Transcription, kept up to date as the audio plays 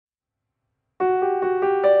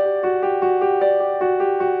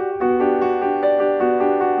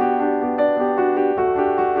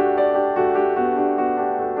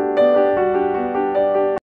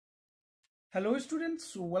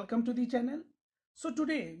students, welcome to the channel. So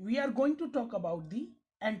today we are going to talk about the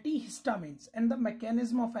antihistamines and the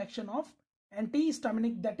mechanism of action of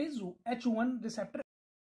antihistaminic, that is H1 receptor.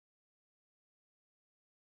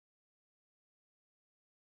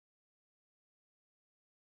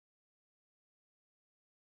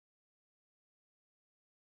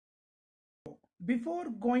 Before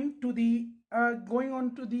going to the going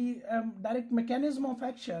on to the direct mechanism of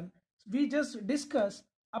action, we just discuss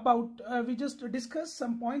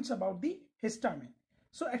some points about the histamine.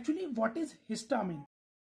 So actually, what is histamine?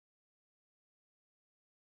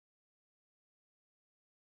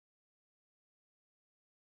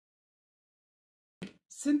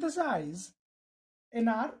 Synthesize in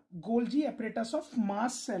our Golgi apparatus of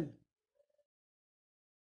mast cell.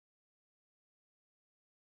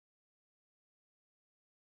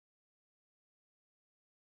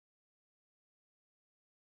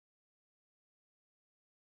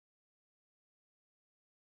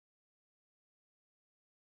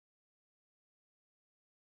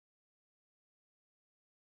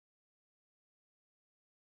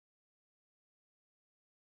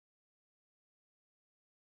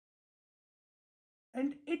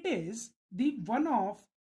 And it is the one of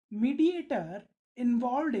mediator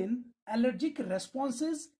involved in allergic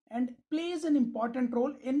responses and plays an important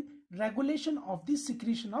role in regulation of the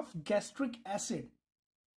secretion of gastric acid.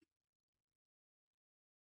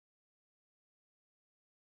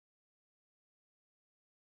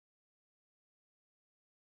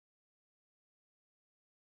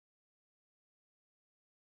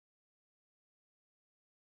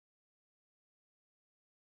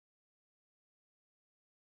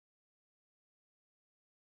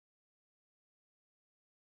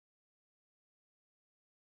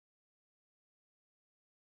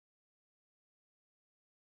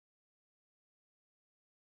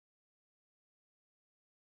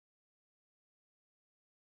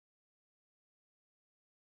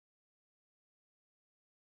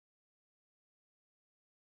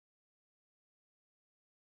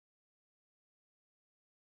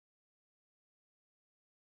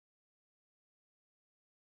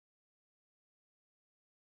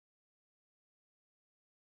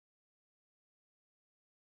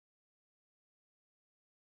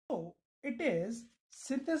 So it is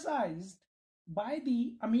synthesized by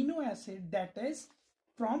the amino acid that is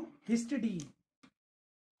from histidine.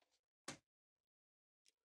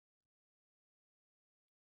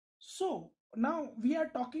 So now we are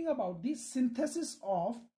talking about the synthesis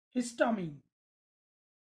of histamine.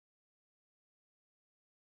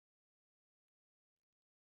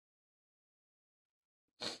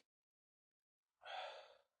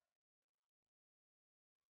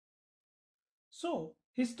 So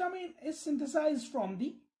histamine is synthesized from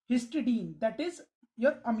the histidine, that is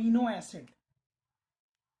your amino acid.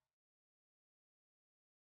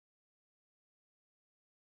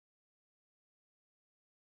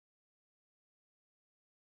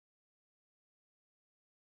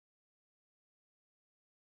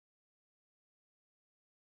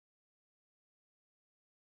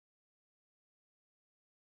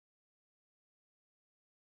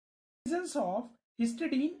 Presence of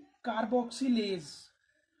histidine carboxylase.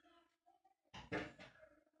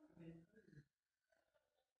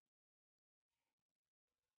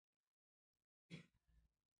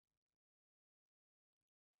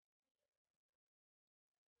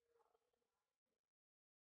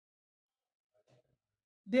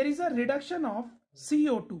 There is a reduction of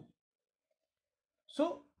CO2.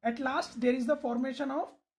 So at last there is the formation of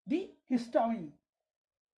the histamine.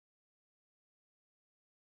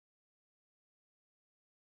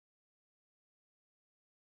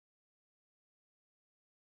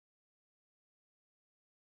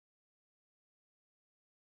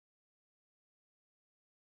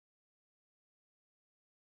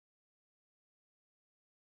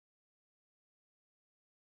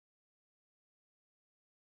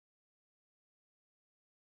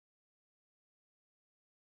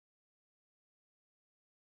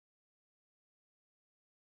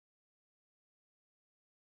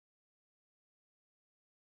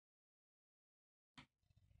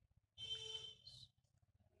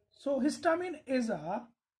 So histamine is a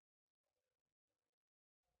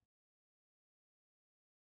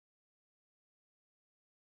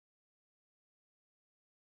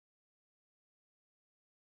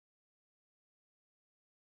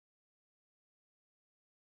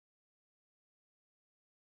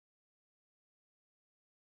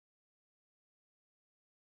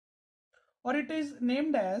or it is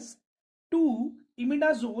named as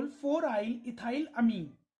 2-imidazole 4-aryl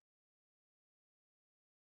ethylamine.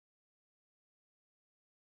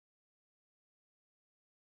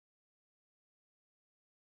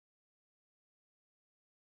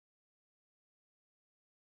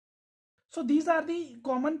 So these are the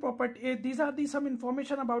common property. These are the some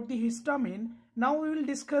information about the histamine. Now we will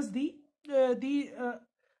discuss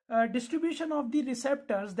distribution of the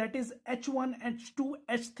receptors, that is H1, H2,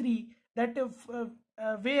 H3, that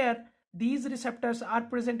where these receptors are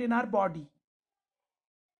present in our body.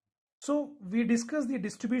 So we discuss the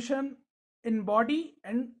distribution in body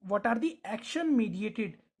and what are the action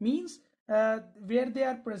mediated, means where they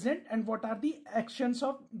are present and what are the actions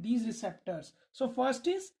of these receptors. So first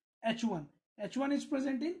is H1. H1 is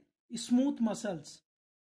present in smooth muscles,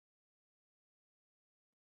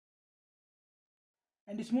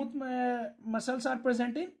 and smooth muscles are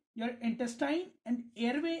present in your intestine and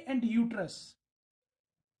airway and uterus.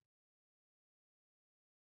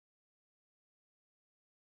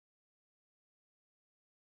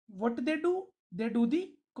 What they do? They do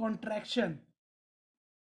the contraction.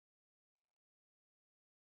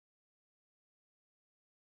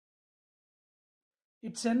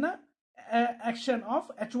 It's an action of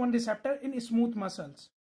H1 receptor in smooth muscles.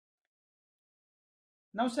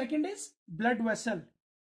 Now second is blood vessel.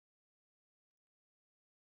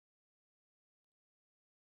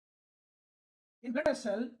 In blood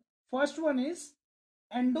vessel, first one is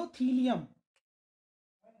endothelium.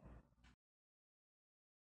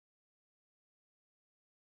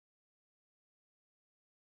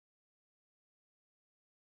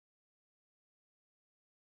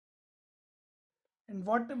 And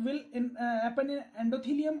what will happen in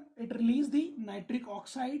endothelium? It release the nitric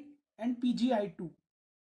oxide and PgI2.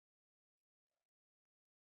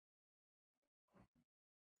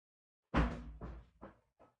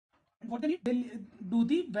 And what they need? They do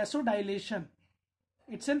the vasodilation.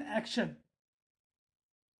 It's an action.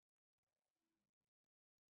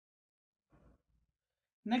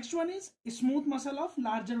 Next one is smooth muscle of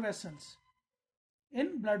larger vessels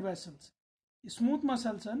in blood vessels. Smooth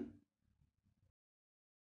muscles and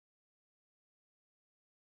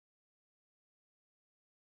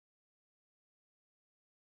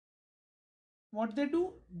what they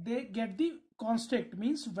do? They get the constrict,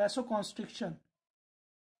 means vasoconstriction.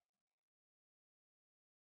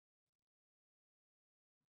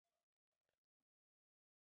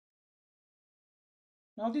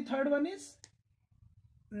 Now the third one is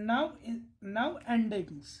nerve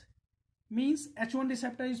endings, means H1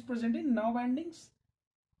 receptor is present in nerve endings.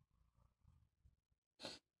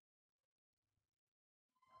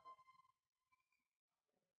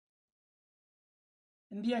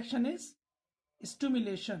 And the action is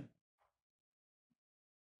stimulation.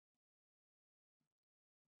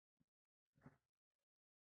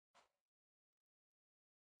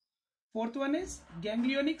 Fourth one is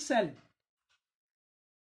ganglionic cell.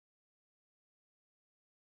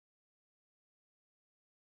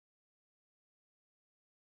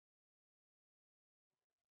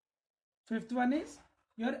 Fifth one is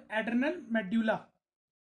your adrenal medulla.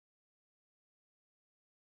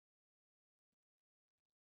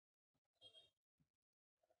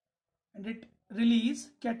 And it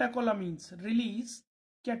release catecholamines. Release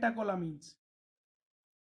catecholamines.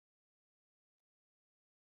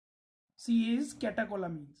 C is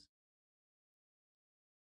catecholamines.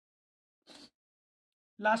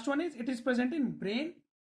 Last one is it is present in brain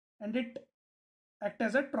and it act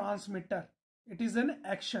as a transmitter. It is an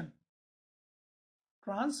action.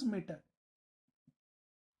 Transmitter.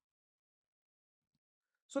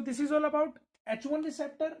 So this is all about H1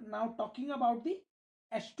 receptor. Now talking about the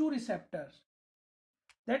H2 receptors.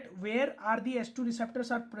 That where are the H2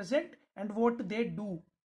 receptors are present and what they do.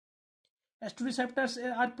 H2 receptors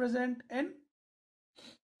are present in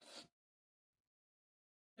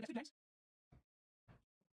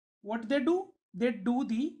what they do? They do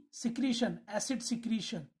the secretion, acid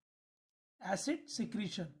secretion. Acid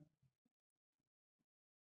secretion.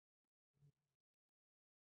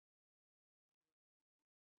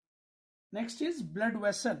 Next is blood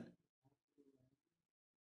vessel.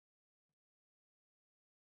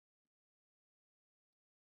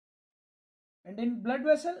 And in blood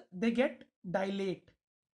vessel, they get dilate.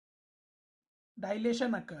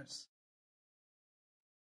 Dilation occurs.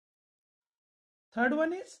 Third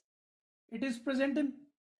one is it is present in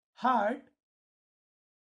heart,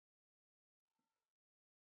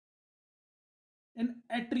 in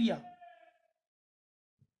atria.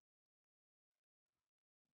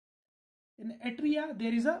 In atria,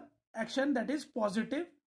 there is a action that is positive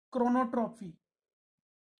chronotrophy.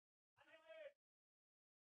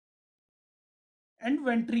 And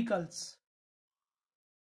ventricles.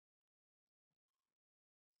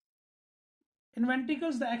 In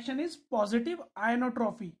ventricles, the action is positive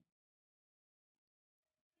ionotrophy.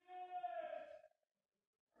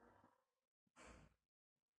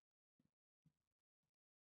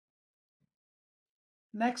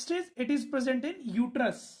 Next is it is present in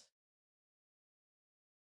uterus.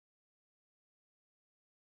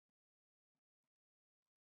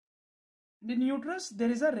 In uterus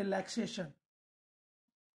there is a relaxation.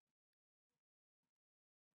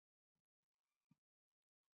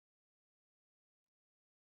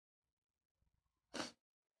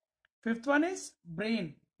 Fifth one is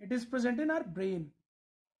brain. It is present in our brain.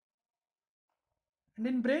 And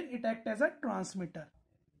in brain it acts as a transmitter.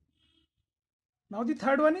 Now the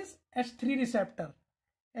third one is H3 receptor.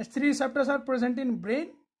 H3 receptors are present in brain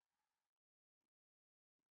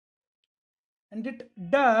and it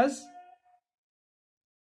does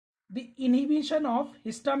the inhibition of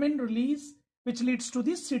histamine release, which leads to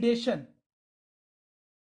the sedation.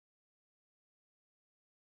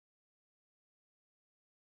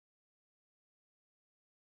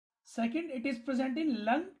 Second, it is present in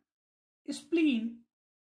lung, spleen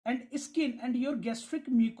and skin and your gastric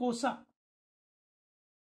mucosa.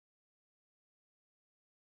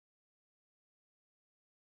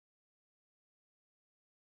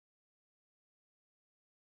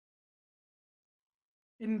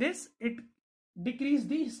 In this, it decrease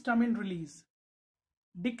the histamine release.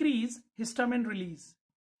 Decrease histamine release.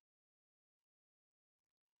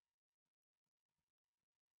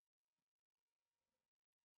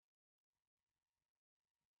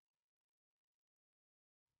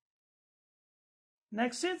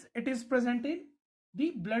 Next is it is present in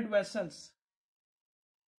the blood vessels.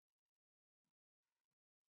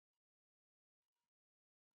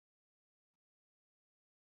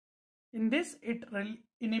 In this, it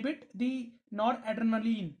inhibit the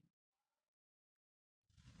noradrenaline.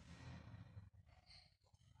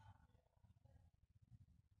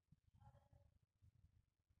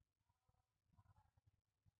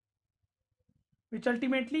 Which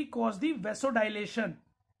ultimately cause the vasodilation.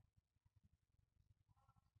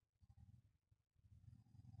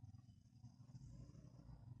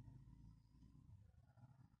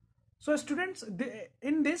 So students,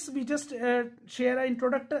 in this we just share an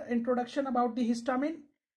introduction about the histamine.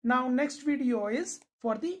 Now next video is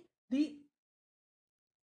for the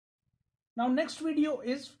next video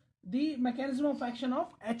is the mechanism of action of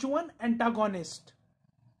H1 antagonist.